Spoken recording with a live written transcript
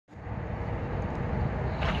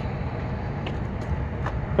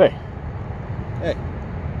Hey. Hey.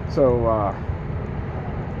 So,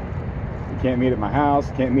 we can't meet at my house,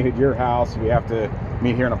 can't meet at your house. We have to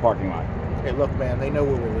meet here in a parking lot. Hey, look, man, they know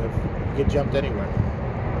where we live. You get jumped anywhere.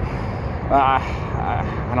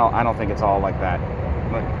 I don't think it's all like that.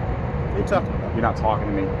 Look, What are you talking about? you're not talking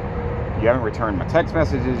to me. You haven't returned my text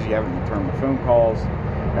messages. You haven't returned my phone calls.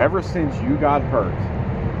 Ever since you got hurt,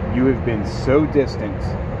 you have been so distant,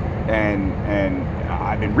 and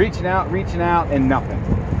I've been reaching out, and nothing.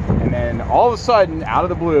 And then all of a sudden, out of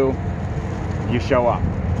the blue, you show up.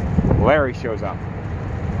 Larry shows up.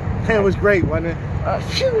 It was great, wasn't it?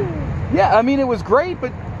 Yeah, I mean, it was great,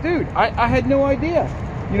 but dude, I had no idea.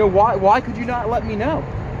 You know, why could you not let me know?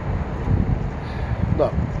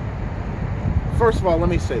 Look, first of all, let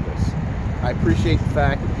me say this. I appreciate the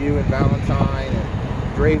fact that you and Valentine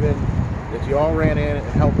and Draven, that you all ran in and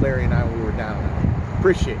helped Larry and I when we were down.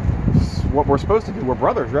 Appreciate it. It's what we're supposed to do. We're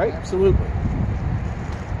brothers, right? Absolutely.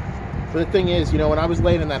 But the thing is, you know, when I was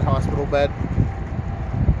laying in that hospital bed,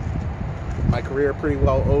 my career pretty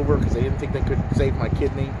well over because they didn't think they could save my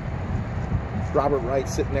kidney. Robert Wright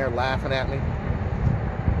sitting there laughing at me.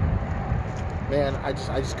 Man, I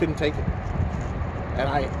just couldn't take it. And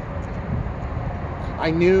I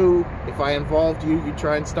knew if I involved you, you'd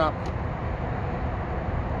try and stop me.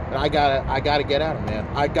 And I gotta get at him, man.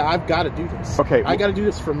 I've got to do this. Okay. I got to do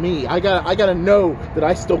this for me. I gotta know that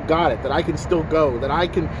I still got it, that I can still go, that I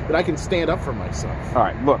can stand up for myself. All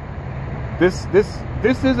right, look. This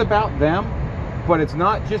is about them, but it's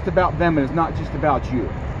not just about them, and it's not just about you.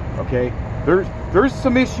 Okay? There's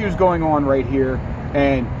some issues going on right here,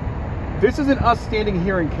 and this isn't us standing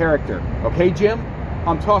here in character. Okay, Jim?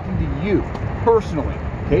 I'm talking to you personally.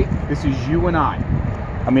 Okay? This is you and I.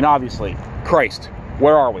 I mean, obviously, Christ.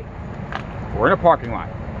 Where are we? We're in a parking lot.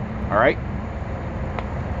 All right?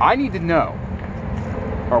 I need to know,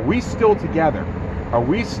 are we still together? Are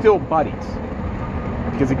we still buddies?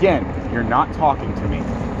 Because again, you're not talking to me.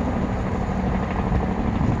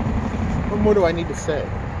 What more do I need to say?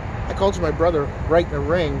 I called you my brother right in the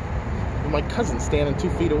ring, and my cousin standing 2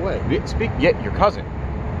 feet away. Yet your cousin.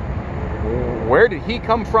 Where did he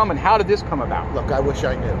come from, and how did this come about? Look, I wish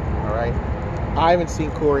I knew, all right? I haven't seen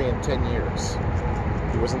Corey in 10 years.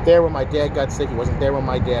 He wasn't there when my dad got sick. He wasn't there when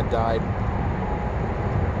my dad died.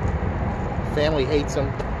 Family hates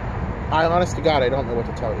him. Honest to God, I don't know what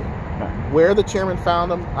to tell you. Where the chairman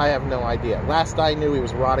found him, I have no idea. Last I knew, he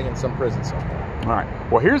was rotting in some prison somewhere. All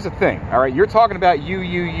right. Well, here's the thing. All right, you're talking about you.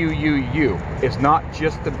 It's not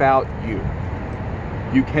just about you.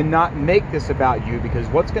 You cannot make this about you, because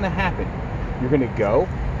what's going to happen? You're going to go.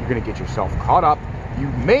 You're going to get yourself caught up. You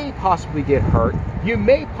may possibly get hurt. You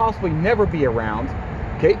may possibly never be around.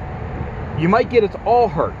 Okay? You might get us all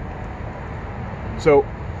hurt. So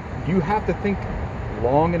you have to think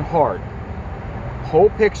long and hard. Whole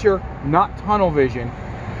picture, not tunnel vision.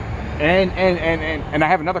 And I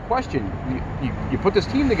have another question. You put this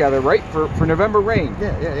team together, right, for November Rain?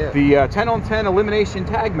 Yeah. The 10-on-10 elimination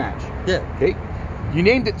tag match. Yeah. Okay. You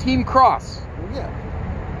named it Team Cross. Well,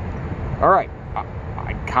 yeah. All right.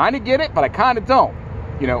 I kind of get it, but I kind of don't.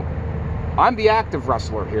 You know, I'm the active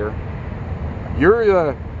wrestler here.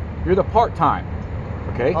 You're the part-time.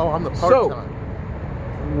 Okay. Oh, I'm the part-time.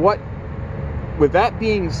 So, with that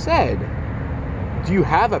being said, do you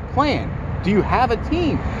have a plan? Do you have a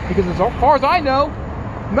team? Because as far as I know,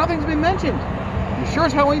 nothing's been mentioned. You sure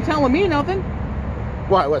as hell ain't telling me nothing.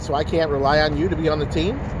 What? So I can't rely on you to be on the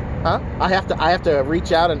team? Huh? I have to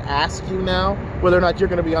reach out and ask you now whether or not you're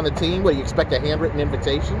going to be on the team. What, do you expect a handwritten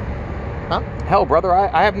invitation? Huh? Hell, brother,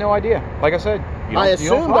 I have no idea. Like I said, I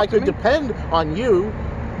assumed I could depend on you.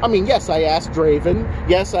 I mean, yes, I asked Draven.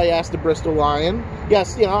 Yes, I asked the Bristol Lion.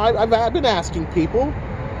 Yes, you know, I've been asking people.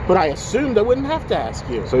 But I assumed I wouldn't have to ask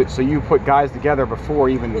you. So you put guys together before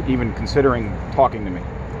even considering talking to me.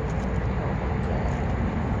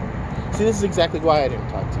 See, this is exactly why I didn't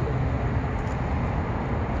talk to you.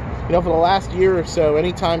 You know, for the last year or so,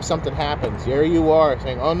 anytime something happens, there you are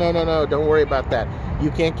saying, oh, no, don't worry about that. You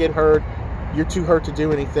can't get hurt. You're too hurt to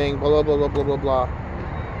do anything, blah, blah, blah, blah, blah, blah.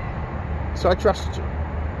 So I trusted you.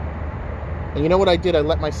 And you know what I did? I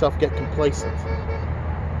let myself get complacent.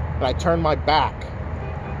 And I turned my back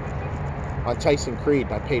on Tyson Creed,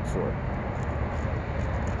 and I paid for it.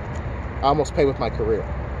 I almost paid with my career.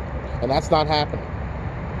 And that's not happening.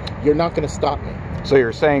 You're not going to stop me. So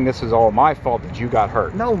you're saying this is all my fault that you got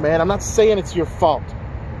hurt? No, man, I'm not saying it's your fault.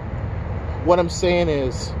 What I'm saying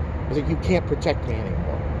is that you can't protect me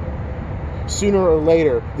anymore. Sooner or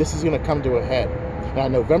later, this is going to come to a head. And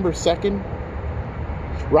on November 2nd,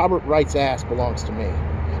 Robert Wright's ass belongs to me.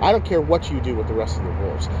 I don't care what you do with the rest of the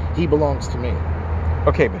Wolves. He belongs to me.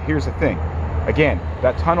 Okay, but here's the thing. Again,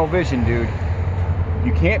 that tunnel vision, dude.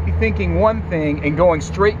 You can't be thinking one thing and going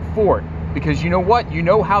straight for it, because you know what? You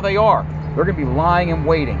know how they are. They're going to be lying and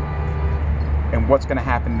waiting. And what's going to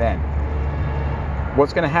happen then?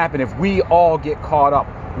 What's going to happen if we all get caught up?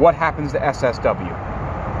 What happens to SSW?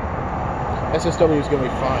 SSW is going to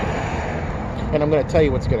be fine. And I'm going to tell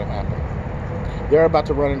you what's going to happen. They're about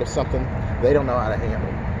to run into something they don't know how to handle.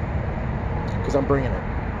 Because I'm bringing it.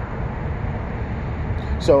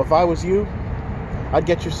 So if I was you, I'd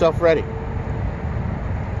get yourself ready.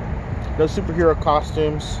 No superhero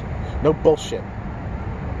costumes, no bullshit.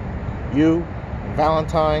 You,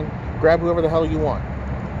 Valentine, grab whoever the hell you want.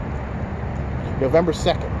 November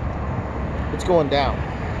 2nd, it's going down.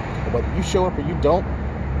 And whether you show up or you don't,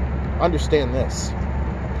 understand this.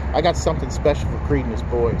 I got something special for Creed and his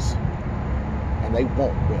boys. And they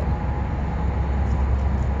won't win.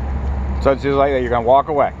 So it's just like that, you're going to walk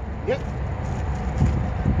away. Yep.